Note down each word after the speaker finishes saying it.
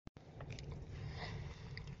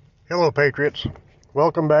Hello, Patriots.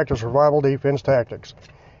 Welcome back to Survival Defense Tactics,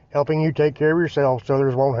 helping you take care of yourself so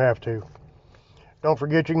others won't have to. Don't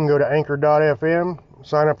forget you can go to anchor.fm,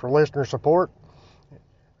 sign up for listener support,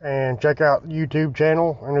 and check out the YouTube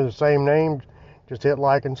channel under the same name. Just hit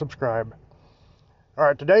like and subscribe. All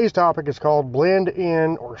right, today's topic is called blend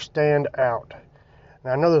in or stand out.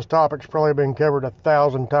 Now, I know this topic's probably been covered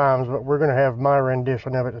 1,000 times, but we're going to have my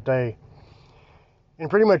rendition of it today. In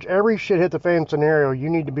pretty much every shit hit the fan scenario, you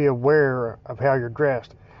need to be aware of how you're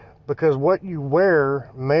dressed, because what you wear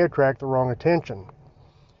may attract the wrong attention.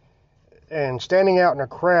 And standing out in a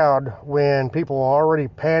crowd when people are already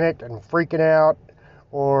panicked and freaking out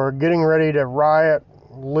or getting ready to riot,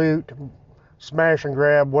 loot, smash and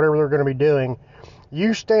grab, whatever they're going to be doing,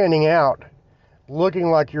 you standing out looking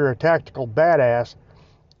like you're a tactical badass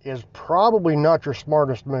is probably not your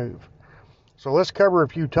smartest move. So let's cover a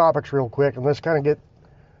few topics real quick and let's kind of get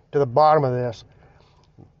to the bottom of this.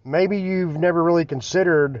 Maybe you've never really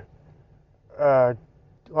considered,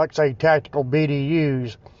 like say, tactical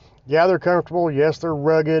BDUs. Yeah, they're comfortable. Yes, they're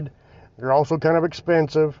rugged. They're also kind of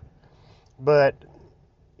expensive. But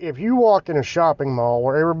if you walk in a shopping mall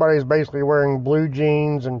where everybody's basically wearing blue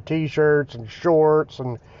jeans and t-shirts and shorts,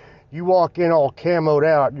 and you walk in all camoed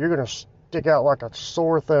out, you're going to stick out like a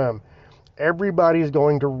sore thumb. Everybody's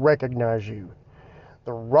going to recognize you.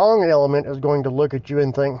 The wrong element is going to look at you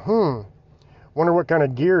and think, wonder what kind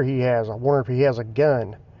of gear he has. I wonder if he has a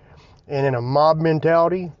gun. And in a mob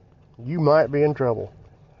mentality, you might be in trouble.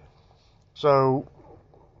 So,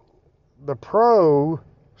 the pro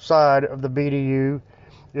side of the BDU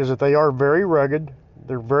is that they are very rugged,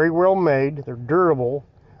 they're very well made, they're durable,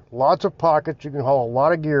 lots of pockets, you can haul a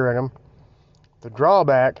lot of gear in them. The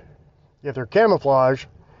drawback, if they're camouflage,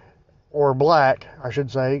 or black, I should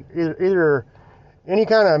say, either any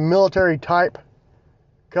kind of military type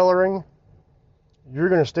coloring, you're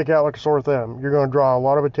going to stick out like a sore thumb. You're going to draw a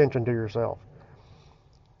lot of attention to yourself.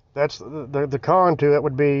 That's the con to it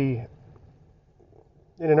would be,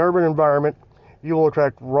 in an urban environment, you will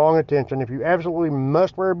attract wrong attention. If you absolutely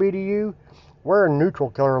must wear a BDU, wear a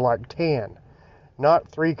neutral color like tan.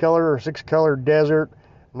 Not 3-color or 6-color desert,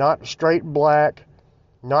 not straight black,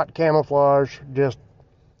 not camouflage. Just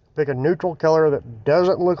pick a neutral color that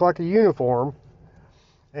doesn't look like a uniform,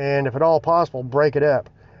 and if at all possible, break it up.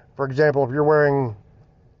 For example, if you're wearing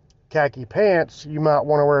khaki pants, you might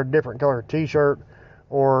want to wear a different color t-shirt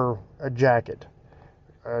or a jacket.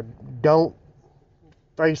 Don't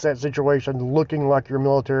face that situation looking like you're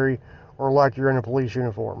military or like you're in a police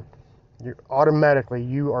uniform. Automatically,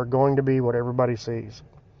 you are going to be what everybody sees.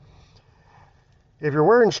 If you're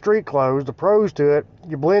wearing street clothes, the pros to it,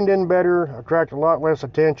 you blend in better, attract a lot less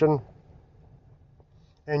attention,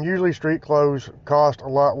 and usually street clothes cost a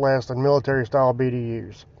lot less than military-style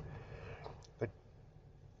BDUs. The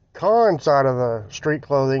con side of the street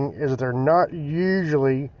clothing is that they're not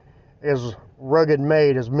usually as rugged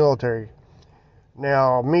made as military.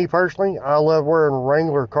 Now, me personally, I love wearing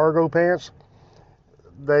Wrangler cargo pants.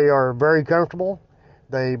 They are very comfortable.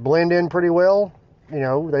 They blend in pretty well. You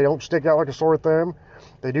know, they don't stick out like a sore thumb.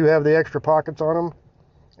 They do have the extra pockets on them,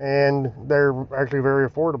 and they're actually very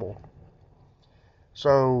affordable.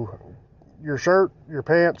 So, your shirt, your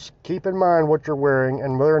pants, keep in mind what you're wearing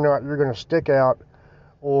and whether or not you're going to stick out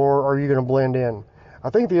or are you going to blend in. I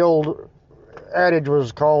think the old adage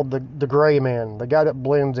was called the gray man, the guy that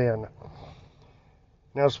blends in.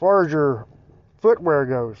 Now, as far as your footwear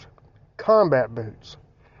goes, combat boots.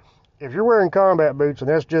 If you're wearing combat boots and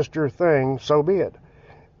that's just your thing, so be it.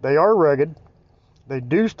 They are rugged, they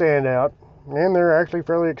do stand out, and they're actually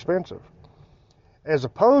fairly expensive. As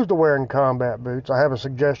opposed to wearing combat boots, I have a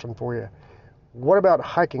suggestion for you. What about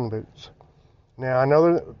hiking boots? Now, I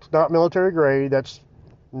know that it's not military grade, that's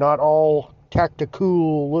not all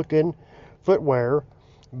tactical looking footwear,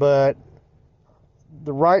 but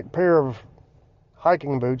the right pair of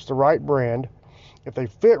hiking boots, the right brand, if they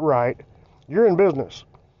fit right, you're in business.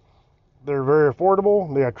 They're very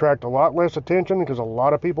affordable. They attract a lot less attention because a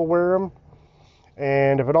lot of people wear them.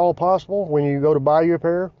 And if at all possible, when you go to buy you a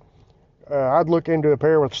pair, I'd look into a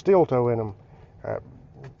pair with steel toe in them.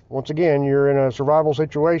 Once again, you're in a survival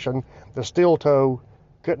situation. The steel toe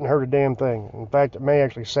couldn't hurt a damn thing. In fact, it may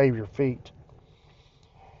actually save your feet.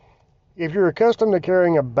 If you're accustomed to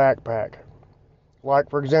carrying a backpack, like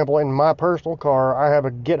for example in my personal car, I have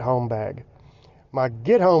a get home bag. My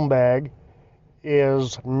get home bag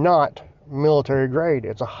is not military grade.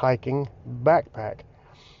 It's a hiking backpack.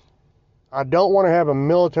 I don't want to have a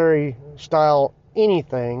military style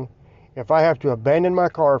anything if I have to abandon my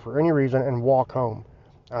car for any reason and walk home.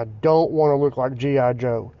 I don't want to look like G.I.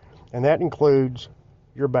 Joe, and that includes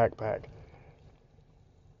your backpack.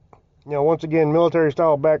 Once again, military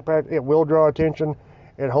style backpack, it will draw attention.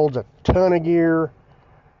 It holds a ton of gear.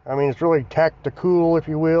 I mean, it's really tactical, if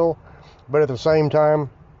you will, but at the same time,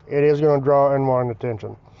 it is going to draw unwanted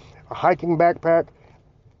attention. A hiking backpack,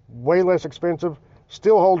 way less expensive,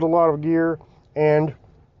 still holds a lot of gear, and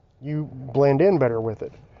you blend in better with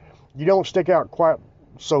it. You don't stick out quite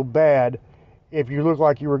so bad if you look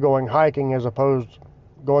like you were going hiking as opposed to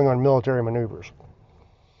going on military maneuvers.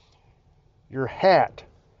 Your hat.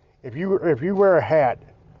 If you wear a hat,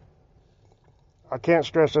 I can't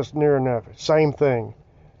stress this near enough. Same thing.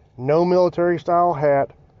 No military style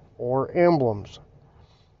hat or emblems.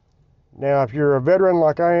 Now, if you're a veteran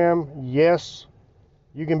like I am, yes,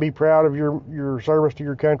 you can be proud of your service to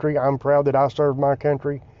your country. I'm proud that I served my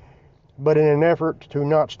country. But in an effort to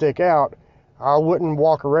not stick out, I wouldn't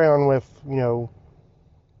walk around with,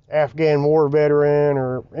 Afghan war veteran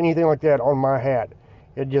or anything like that on my hat.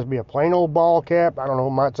 It'd just be a plain old ball cap. I don't know,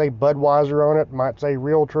 it might say Budweiser on it, might say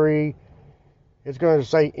Realtree. It's going to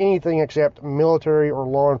say anything except military or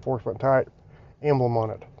law enforcement type emblem on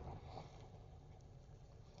it.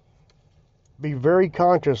 Be very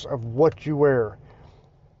conscious of what you wear.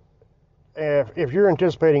 If you're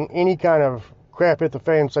anticipating any kind of crap hit the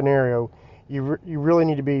fan scenario, you really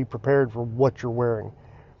need to be prepared for what you're wearing.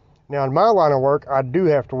 Now, in my line of work, I do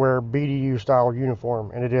have to wear BDU style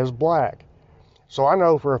uniform, and it is black. So I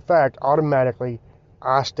know for a fact, automatically,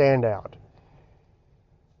 I stand out.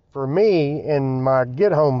 For me, in my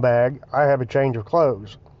get-home bag, I have a change of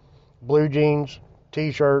clothes. Blue jeans,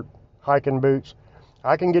 t-shirt, hiking boots.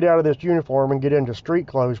 I can get out of this uniform and get into street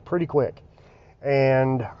clothes pretty quick.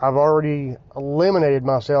 And I've already eliminated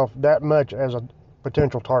myself that much as a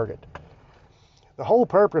potential target. The whole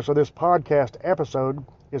purpose of this podcast episode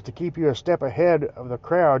is to keep you a step ahead of the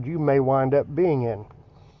crowd you may wind up being in.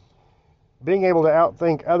 Being able to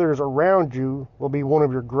outthink others around you will be one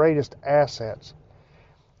of your greatest assets.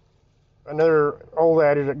 Another old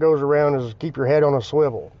adage that goes around is keep your head on a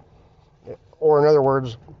swivel. Or in other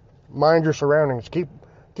words, mind your surroundings. Keep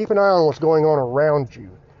an eye on what's going on around you.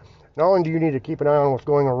 Not only do you need to keep an eye on what's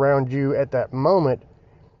going around you at that moment,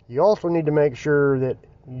 you also need to make sure that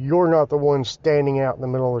you're not the one standing out in the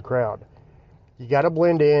middle of the crowd. You got to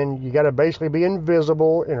blend in. You got to basically be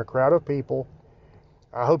invisible in a crowd of people.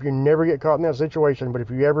 I hope you never get caught in that situation, but if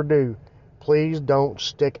you ever do, please don't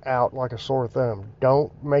stick out like a sore thumb.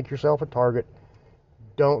 Don't make yourself a target.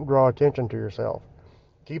 Don't draw attention to yourself.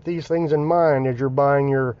 Keep these things in mind as you're buying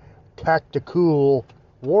your tactical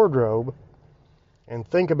wardrobe, and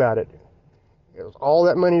think about it. Is all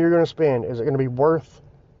that money you're going to spend, is it going to be worth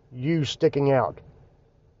you sticking out?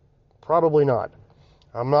 Probably not.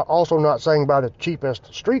 I'm also not saying buy the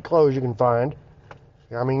cheapest street clothes you can find.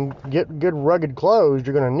 I mean, get good rugged clothes,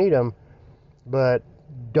 you're going to need them, but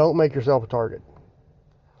don't make yourself a target.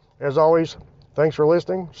 As always, thanks for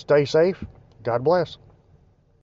listening. Stay safe. God bless.